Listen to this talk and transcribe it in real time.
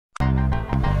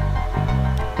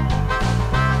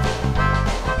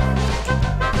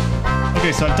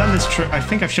Okay, so I've done this trick. I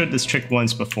think I've showed this trick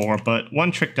once before, but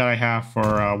one trick that I have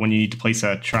for when you need to place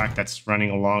a track that's running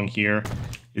along here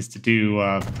is to do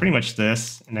pretty much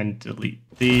this, and then delete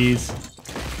these,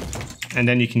 and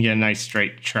then you can get a nice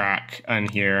straight track on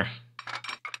here.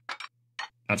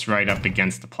 That's right up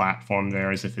against the platform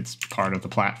there, as if it's part of the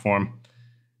platform.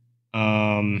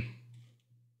 And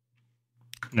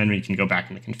then we can go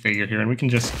back into configure here, and we can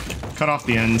just cut off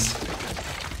the ends.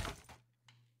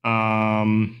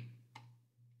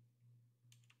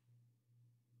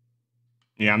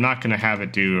 Yeah, I'm not going to have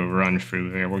it do a run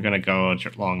through there. We're going to go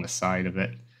along the side of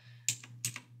it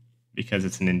because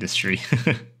it's an industry.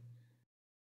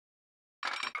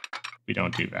 We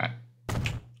don't do that.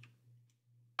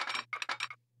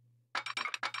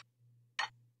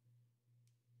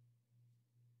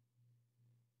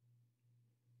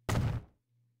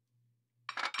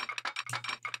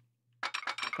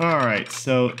 All right,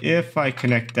 so if I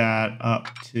connect that up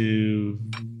to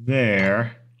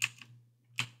there...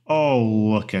 Oh,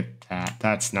 look at that.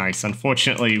 That's nice.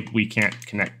 Unfortunately, we can't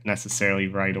connect necessarily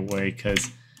right away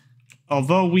because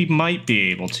although we might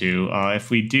be able to, if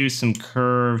we do some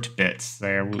curved bits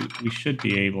there, we should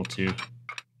be able to.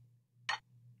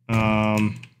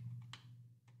 Oh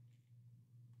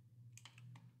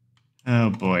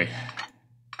boy.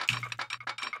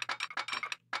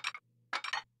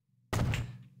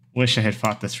 Wish I had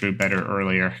thought this through better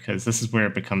earlier, because this is where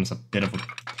it becomes a bit of a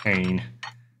pain.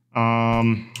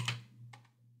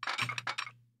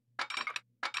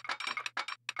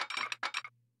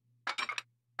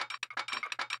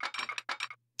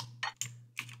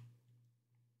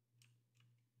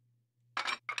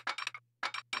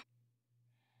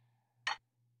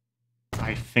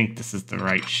 I think this is the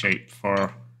right shape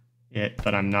for it,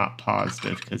 but I'm not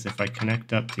positive, because if I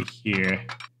connect up to here...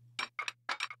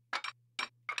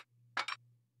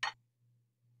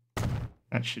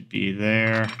 That should be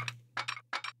there.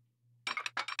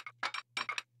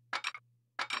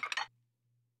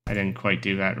 I didn't quite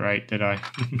do that right, did I?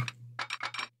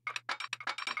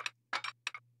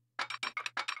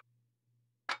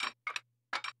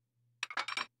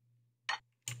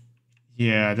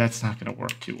 Yeah, that's not going to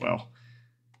work too well.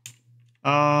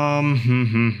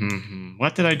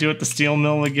 What did I do at the steel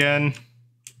mill again?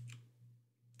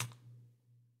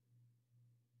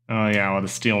 Oh yeah, well the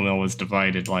steel mill was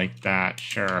divided like that,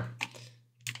 sure.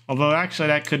 Although actually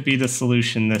that could be the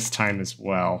solution this time as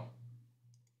well.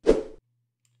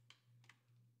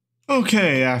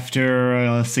 Okay, after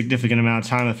a significant amount of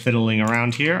time of fiddling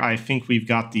around here, I think we've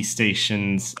got the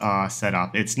stations set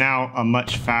up. It's now a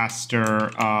much faster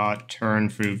turn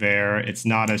through there. It's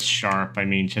not as sharp. I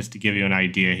mean, just to give you an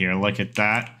idea here, look at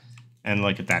that and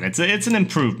look at that. It's an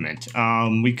improvement.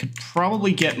 We could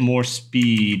probably get more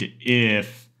speed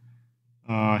if...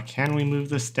 can we move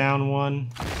this down one?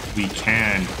 We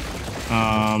can.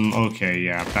 Okay,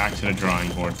 yeah, back to the drawing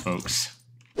board, folks.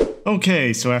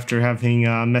 Okay, so after having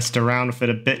messed around with it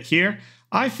a bit here,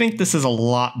 I think this is a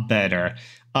lot better.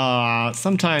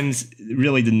 Sometimes,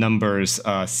 really, the numbers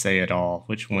say it all.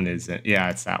 Which one is it? Yeah,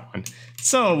 it's that one.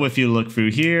 So, if you look through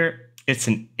here, it's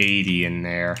an 80 in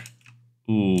there.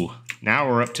 Ooh, now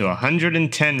we're up to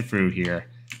 110 through here.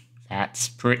 That's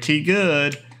pretty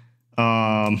good.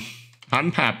 I'm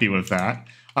happy with that.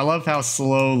 I love how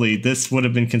slowly this would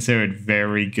have been considered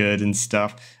very good and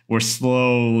stuff. We're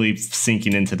slowly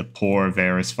sinking into the poor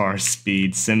there as far as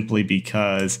speed, simply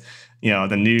because, you know,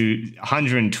 the new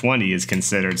 120 is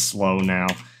considered slow now.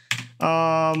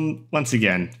 Once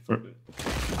again,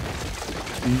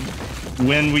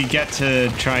 when we get to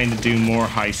trying to do more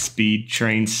high-speed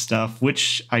train stuff,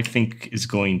 which I think is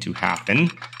going to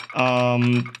happen,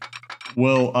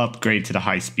 we'll upgrade to the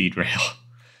high-speed rail.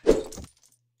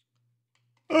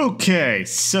 Okay,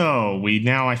 so we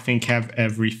now, I think, have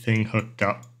everything hooked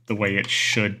up the way it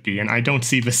should be, and I don't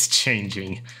see this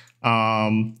changing.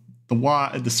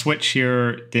 The switch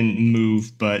here didn't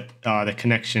move, but the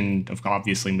connection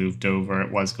obviously moved over.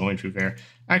 It was going through there.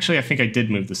 Actually, I think I did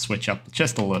move the switch up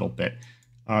just a little bit.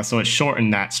 So it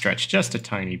shortened that stretch just a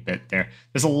tiny bit there.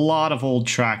 There's a lot of old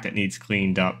track that needs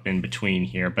cleaned up in between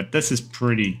here, but this is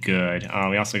pretty good.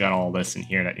 We also got all this in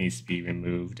here that needs to be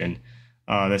removed, and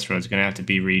this road's going to have to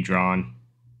be redrawn.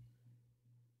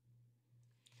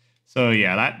 So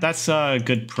yeah, that's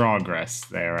good progress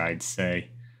there, I'd say.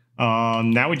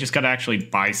 Now we just got to actually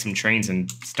buy some trains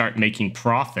and start making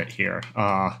profit here.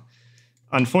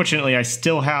 Unfortunately, I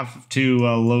still have to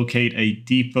locate a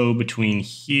depot between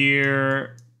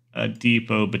here, a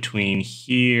depot between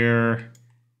here,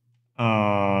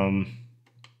 and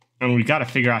we got to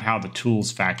figure out how the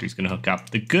tools factory is going to hook up.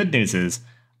 The good news is,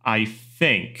 I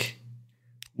think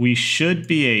we should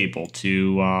be able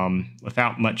to,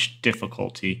 without much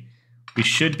difficulty, we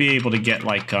should be able to get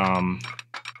like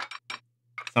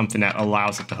something that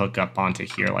allows it to hook up onto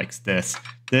here like this.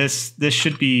 This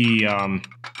should be,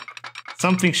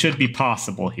 something should be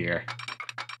possible here.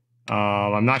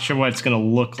 I'm not sure what it's going to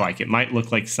look like. It might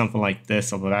look like something like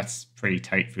this, although that's pretty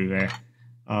tight through there.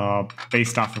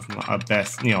 Based off of a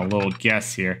best, you know, little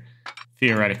guess here,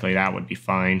 theoretically that would be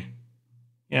fine.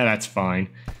 Yeah, that's fine.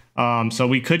 So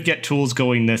we could get tools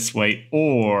going this way,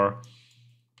 or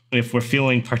if we're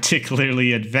feeling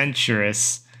particularly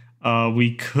adventurous,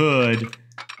 we could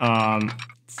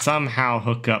somehow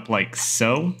hook up like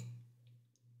so.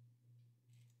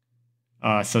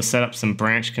 So set up some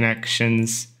branch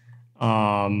connections.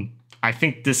 I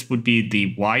think this would be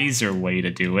the wiser way to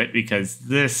do it, because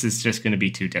this is just going to be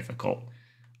too difficult.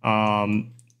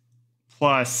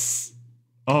 Plus,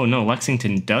 oh no,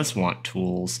 Lexington does want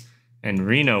tools, and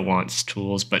Reno wants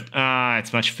tools, but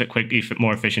it's much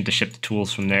more efficient to ship the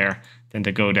tools from there than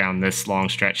to go down this long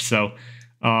stretch. So,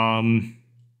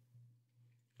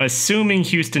 assuming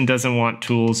Houston doesn't want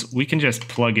tools, we can just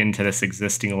plug into this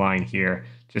existing line here.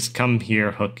 Just come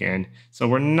here, hook in. So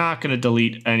we're not going to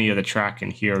delete any of the track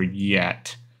in here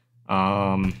yet.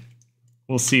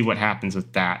 We'll see what happens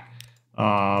with that.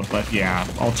 But yeah,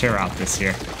 I'll tear out this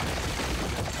here.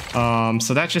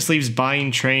 So that just leaves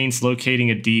buying trains,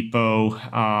 locating a depot.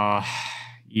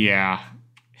 Yeah.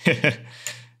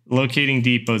 Locating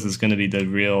depots is going to be the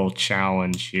real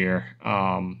challenge here.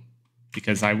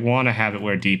 Because I want to have it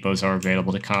where depots are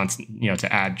available to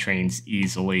to add trains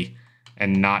easily,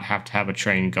 and not have to have a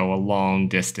train go a long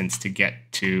distance to get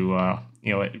to,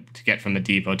 to get from the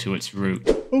depot to its route.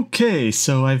 Okay,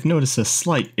 so I've noticed a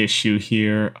slight issue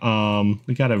here.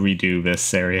 We gotta redo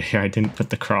this area here. I didn't put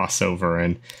the crossover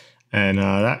in, and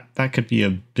that could be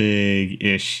a big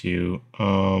issue.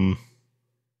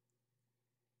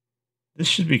 This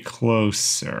should be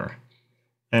closer.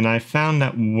 And I found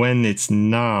that when it's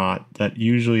not, that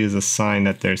usually is a sign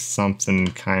that there's something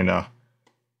kind of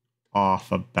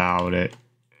off about it.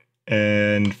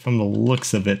 And from the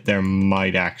looks of it, there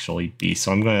might actually be.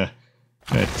 So I'm gonna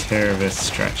tear this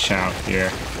stretch out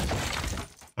here.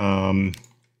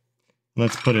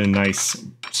 Let's put a nice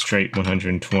straight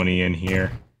 120 in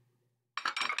here.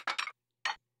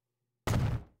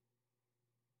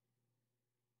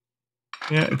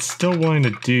 Yeah, it's still wanting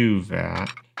to do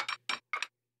that.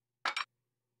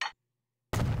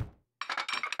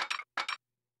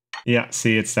 Yeah,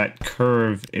 see, it's that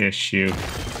curve issue.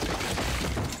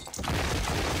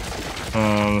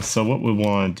 So what we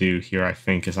want to do here, I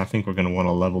think we're going to want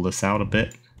to level this out a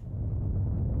bit.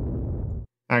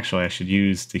 Actually, I should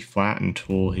use the flatten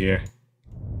tool here.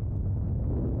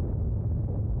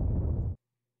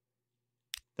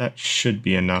 That should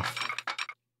be enough.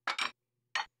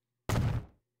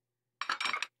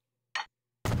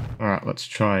 Alright, let's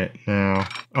try it now.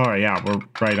 Alright, yeah, we're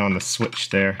right on the switch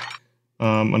there.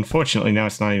 Unfortunately, now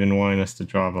it's not even wanting us to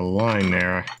draw the line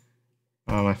there.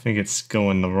 I think it's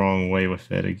going the wrong way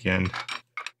with it again.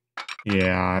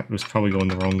 Yeah, it was probably going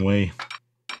the wrong way.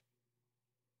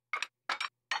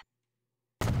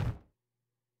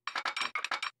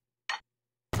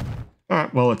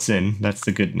 Alright, well, it's in. That's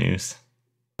the good news.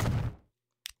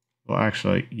 Well,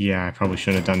 actually, yeah, I probably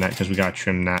shouldn't have done that because we gotta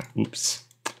trim that. Oops.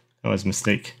 That was a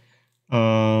mistake.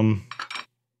 I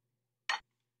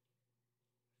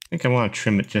think I want to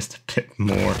trim it just a bit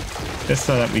more, just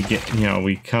so that we get,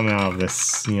 we come out of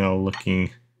this, looking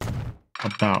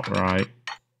about right.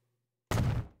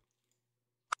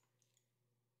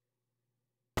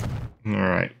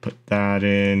 Alright, put that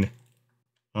in.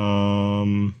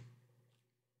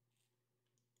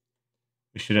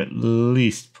 We should at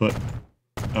least put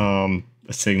a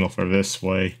signal for this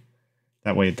way.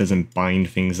 That way it doesn't bind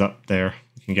things up there.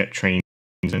 You can get trains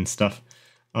and stuff.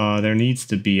 There needs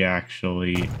to be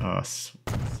actually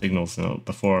signals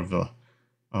before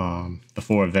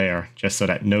there, just so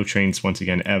that no trains once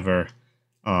again ever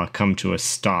come to a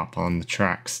stop on the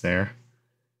tracks there,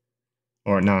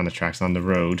 or not on the tracks, on the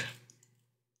road.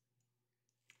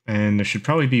 And there should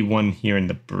probably be one here in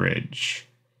the bridge,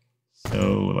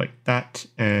 so like that,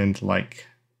 and like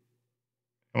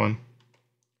one.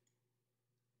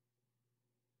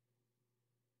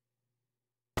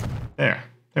 There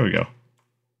we go.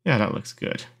 Yeah, that looks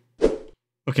good.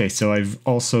 Okay, so I've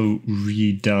also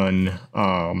redone,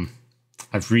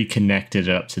 I've reconnected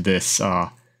it up to this,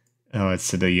 it's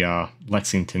to the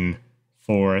Lexington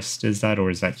Forest, is that, or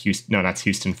is that Houston? No, that's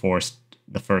Houston Forest,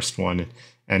 the first one,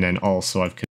 and then also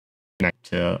I've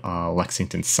connected to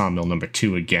Lexington Sawmill number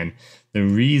 2 again. The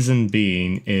reason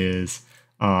being is,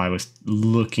 I was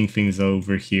looking things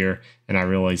over here, and I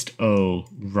realized, oh,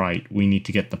 right, we need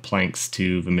to get the planks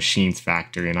to the machines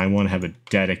factory, and I want to have a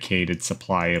dedicated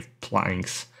supply of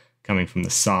planks coming from the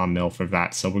sawmill for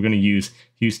that. So we're going to use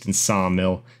Houston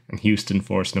Sawmill and Houston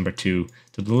Force number 2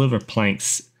 to deliver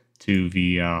planks to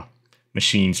the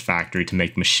machines factory to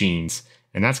make machines.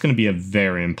 And that's going to be a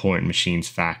very important machines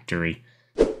factory.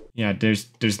 Yeah,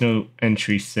 there's no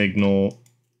entry signal.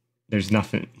 There's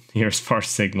nothing here as far as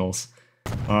signals.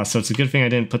 So it's a good thing I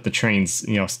didn't put the trains,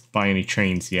 buy any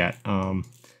trains yet.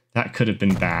 That could have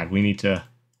been bad. We need to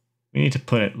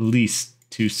put at least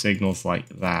 2 signals like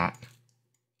that.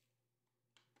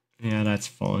 Yeah, that's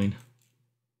fine.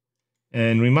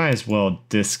 And we might as well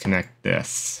disconnect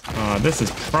this. This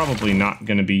is probably not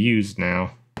going to be used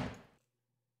now.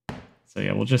 So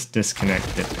yeah, we'll just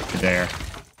disconnect it to there.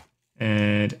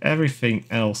 And everything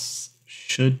else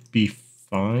should be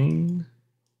fine.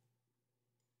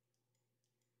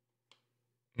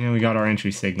 And we got our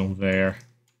entry signal there.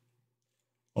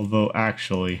 Although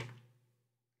actually,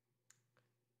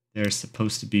 there's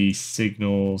supposed to be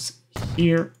signals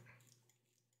here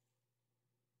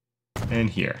and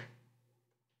here.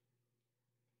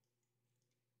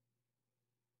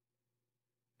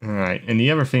 Alright, and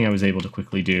the other thing I was able to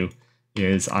quickly do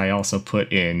is I also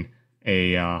put in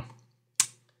it's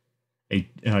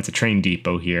a train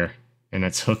depot here, and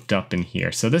it's hooked up in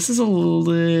here. So this is a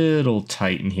little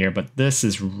tight in here, but this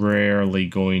is rarely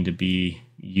going to be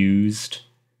used,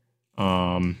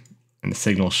 and the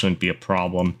signal shouldn't be a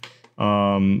problem.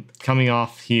 Coming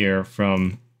off here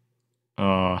from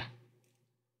the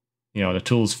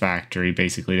tools factory,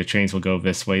 basically the trains will go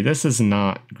this way. This is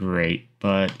not great,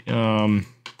 but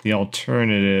the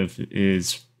alternative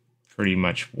is pretty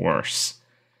much worse.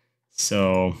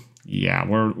 So yeah,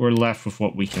 we're left with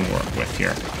what we can work with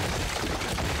here.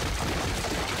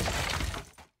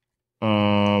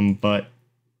 But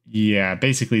yeah,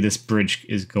 basically this bridge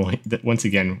is going, once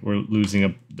again, we're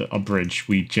losing a bridge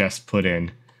we just put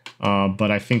in. But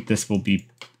I think this will be,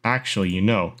 actually,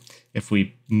 if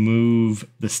we move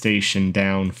the station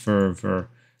down further,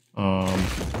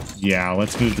 yeah,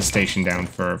 let's move the station down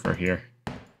further here.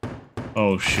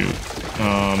 Oh, shoot.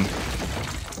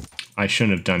 I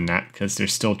shouldn't have done that, because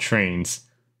there's still trains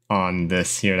on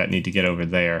this here that need to get over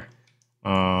there.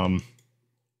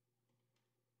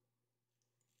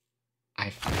 I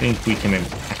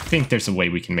think there's a way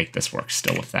we can make this work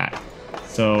still with that.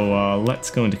 So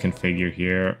let's go into configure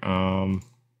here.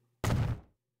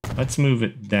 Let's move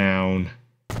it down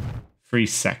 3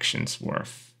 sections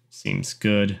worth. Seems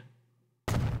good.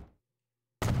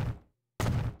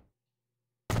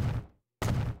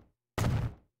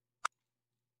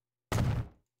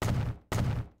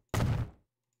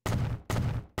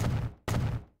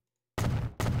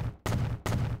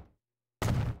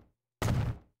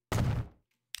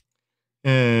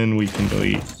 And we can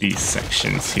delete these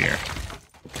sections here.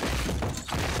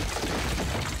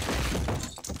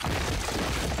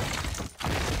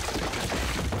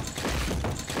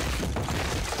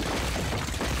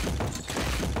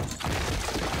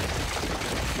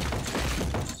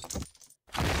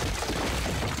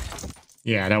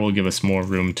 Yeah, that will give us more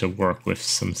room to work with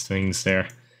some things there.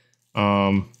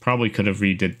 Probably could have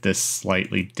redid this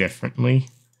slightly differently.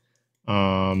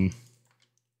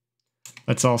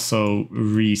 Let's also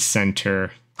recenter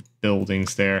the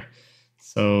buildings there.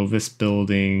 So this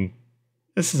building,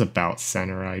 this is about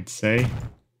center, I'd say.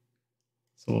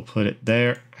 So we'll put it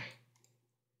there.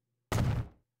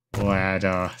 We'll add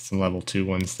some level 2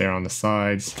 ones there on the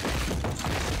sides.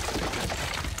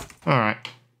 Alright.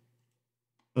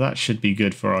 That should be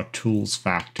good for our tools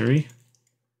factory.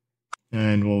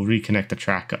 And we'll reconnect the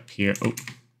track up here. Oh,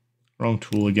 wrong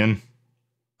tool again.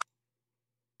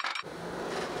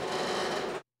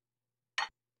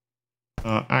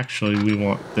 Actually, we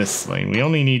want this lane. We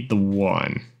only need the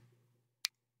 1.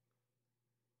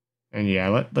 And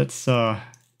yeah, let's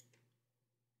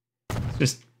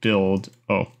just build.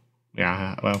 Oh,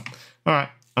 yeah, well, alright.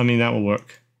 I mean, that will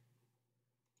work.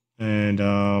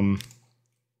 And,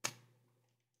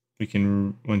 we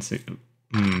can, let's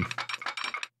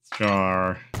draw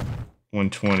our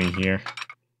 120 here.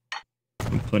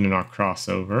 And put in our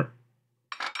crossover.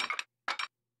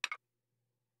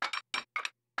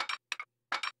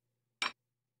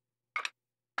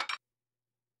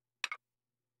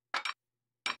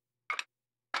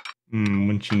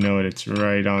 Wouldn't you know it, it's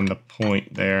right on the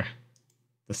point there.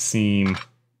 The seam.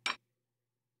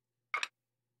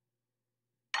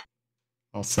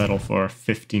 I'll settle for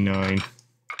 59.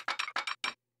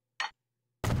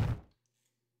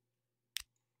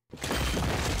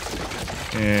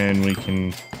 And we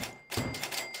can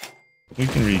We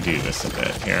can redo this a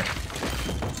bit here.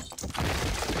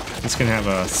 It's going to have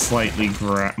a slightly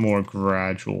more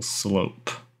gradual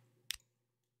slope.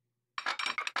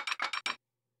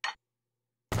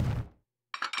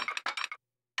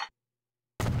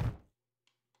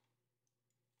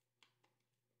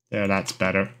 There, that's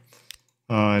better.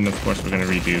 And of course we're going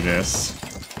to redo this.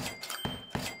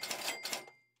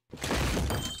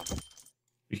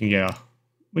 We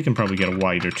can probably get a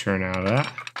wider turn out of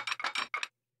that.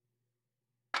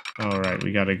 Alright,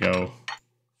 we gotta go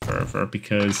further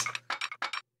because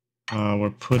we're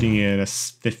putting in a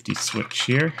 50 switch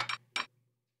here.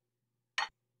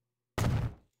 Oh,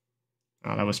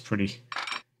 that was pretty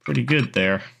good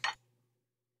there.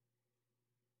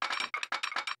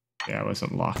 Yeah, I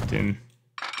wasn't locked in.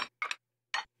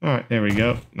 Alright, there we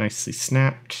go. Nicely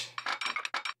snapped.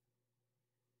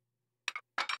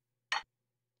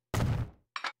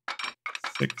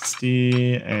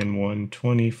 $60 and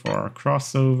 $120 for our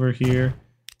crossover here.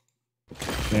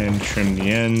 Then trim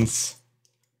the ends.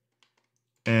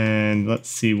 And let's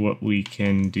see what we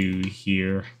can do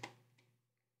here.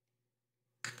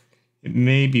 It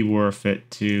may be worth it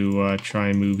to try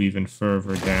and move even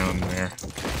further down there.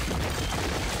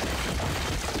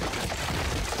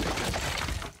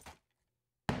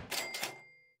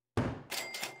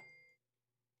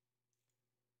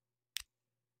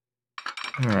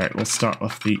 Alright, we'll start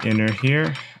with the inner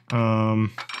here.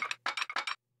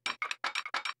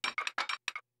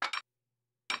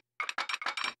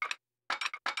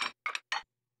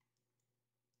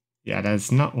 Yeah,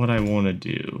 that's not what I want to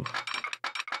do.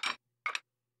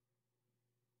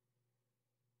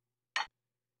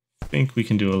 I think we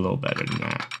can do a little better than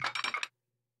that.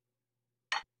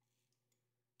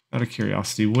 Out of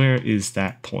curiosity, where is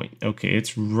that point? Okay,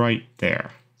 it's right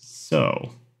there.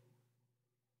 So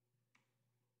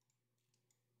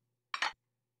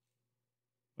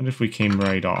what if we came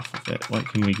right off of it? What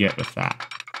can we get with that?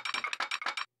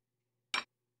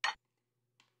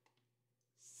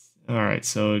 Alright,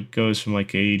 so it goes from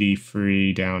like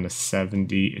 83 down to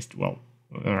 70. Well,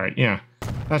 alright, yeah.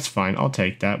 That's fine. I'll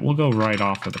take that. We'll go right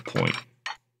off of the point.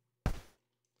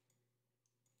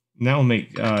 That will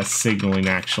make signaling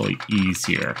actually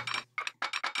easier.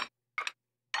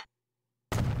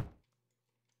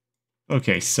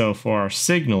 Okay, so for our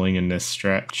signaling in this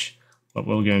stretch, what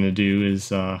we're going to do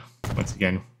is, once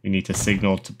again, we need to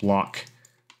signal to block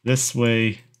this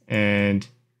way, and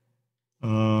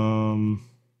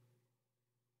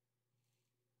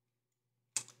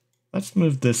let's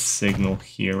move this signal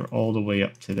here all the way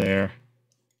up to there.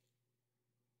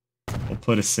 We'll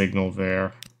put a signal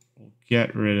there. We'll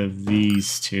get rid of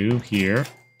these two here.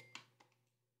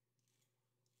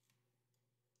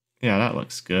 Yeah, that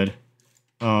looks good.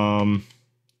 I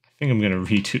think I'm going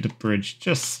to redo the bridge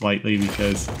just slightly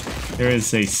because there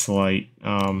is a slight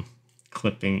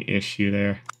clipping issue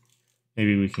there.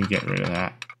 Maybe we can get rid of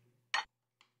that.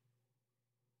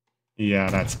 Yeah,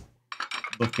 that's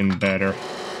looking better.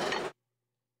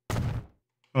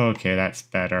 Okay, that's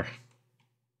better.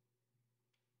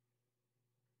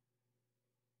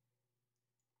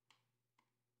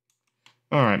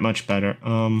 Alright, much better.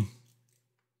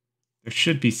 There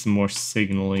should be some more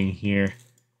signaling here.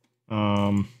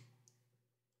 But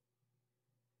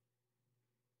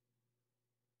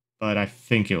I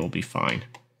think it will be fine.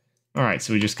 Alright,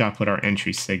 so we just got to put our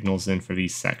entry signals in for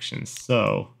these sections.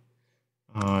 So,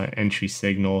 entry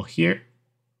signal here.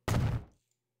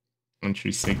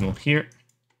 Entry signal here.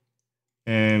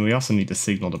 And we also need to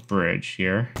signal the bridge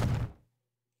here.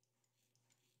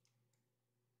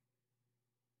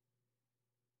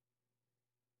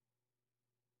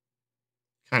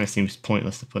 Kind of seems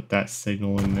pointless to put that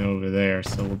signal in over there,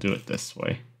 so we'll do it this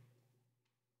way.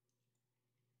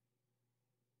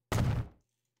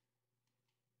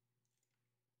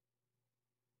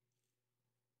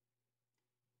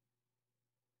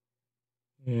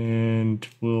 And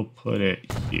we'll put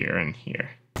it here and here.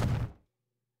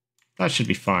 That should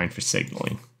be fine for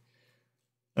signaling.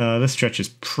 This stretch has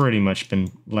pretty much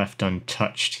been left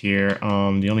untouched here.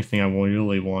 The only thing I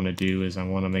really want to do is I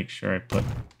want to make sure I put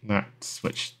that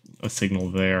switch, a signal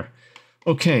there.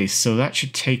 Okay, so that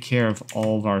should take care of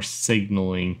all of our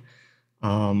signaling.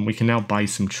 We can now buy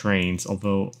some trains,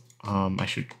 although I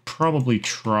should probably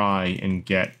try and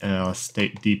get a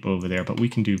state deep over there, but we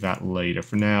can do that later.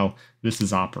 For now, this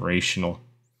is operational.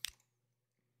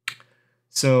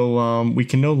 So we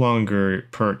can no longer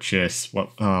purchase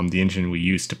what the engine we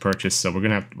used to purchase. So we're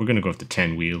gonna go with the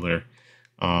 10-wheeler.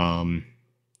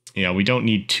 Yeah, we don't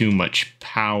need too much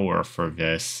power for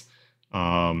this.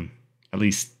 At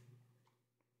least,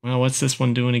 well, what's this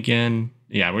one doing again?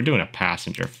 Yeah, we're doing a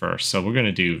passenger first, so we're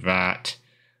gonna do that.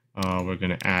 We're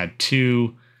going to add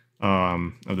 2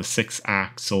 of the 6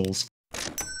 axles.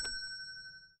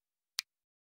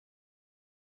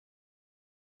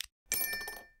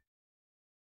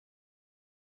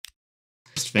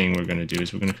 First thing we're going to do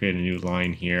is we're going to create a new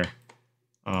line here.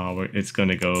 Where it's going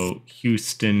to go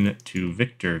Houston to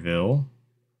Victorville.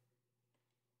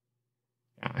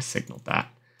 Yeah, I signaled that.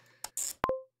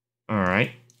 All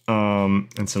right.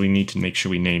 And so we need to make sure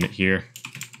we name it here.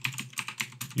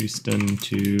 Houston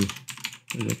to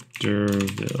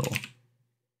Victorville.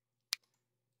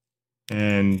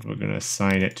 And we're going to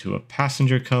assign it to a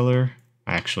passenger color.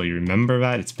 I actually remember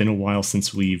that. It's been a while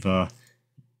since we've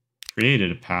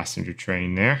created a passenger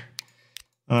train there.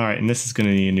 All right, and this is going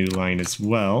to need a new line as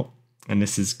well. And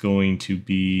this is going to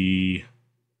be...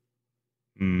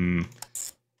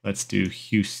 let's do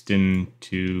Houston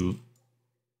to...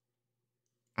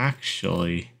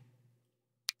 Actually...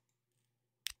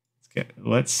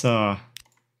 Let's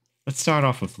start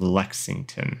off with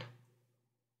Lexington.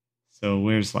 So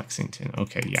where's Lexington?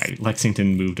 Okay, yeah,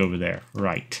 Lexington moved over there.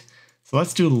 Right. So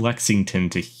let's do Lexington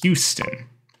to Houston.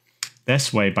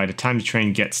 This way, by the time the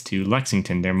train gets to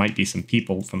Lexington, there might be some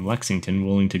people from Lexington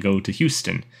willing to go to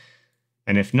Houston.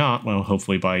 And if not, well,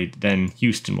 hopefully by then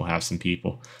Houston will have some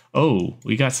people. Oh,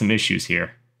 we got some issues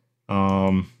here.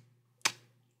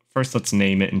 First, let's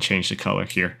name it and change the color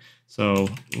here. So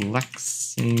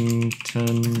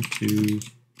Lexington to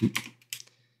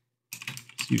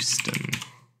Houston.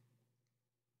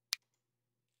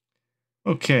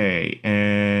 Okay,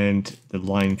 and the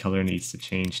line color needs to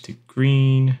change to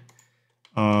green.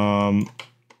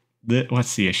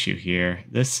 What's the issue here?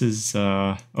 This is,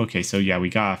 okay, so yeah, we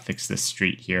gotta fix this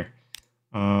street here.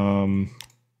 It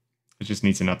just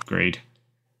needs an upgrade.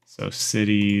 So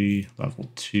city,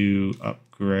 level 2,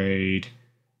 upgrade,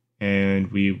 and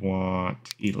we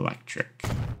want electric.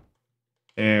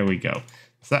 There we go.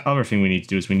 So that other thing we need to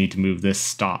do is we need to move this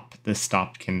stop. This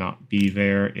stop cannot be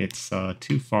there. It's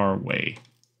too far away.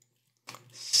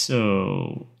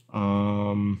 So,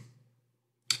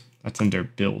 that's under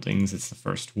buildings. It's the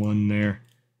first one there.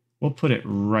 We'll put it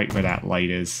right where that light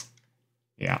is.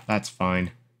 Yeah, that's fine.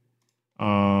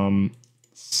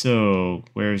 So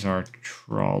where's our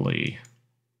trolley?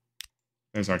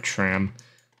 There's our tram.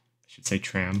 I should say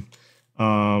tram.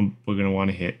 We're going to want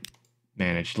to hit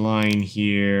manage line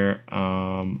here.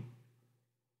 Oh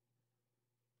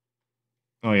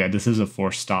yeah, this is a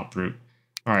 4-stop route.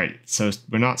 All right, so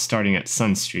we're not starting at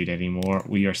Sun Street anymore.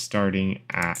 We are starting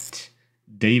at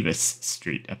Davis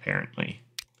Street, apparently.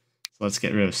 So let's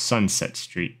get rid of Sunset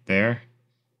Street there.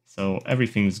 So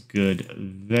everything's good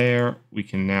there. We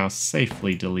can now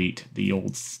safely delete the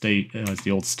old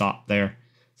stop there.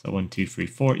 So 1, 2, 3,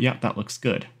 4. Yep, that looks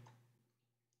good.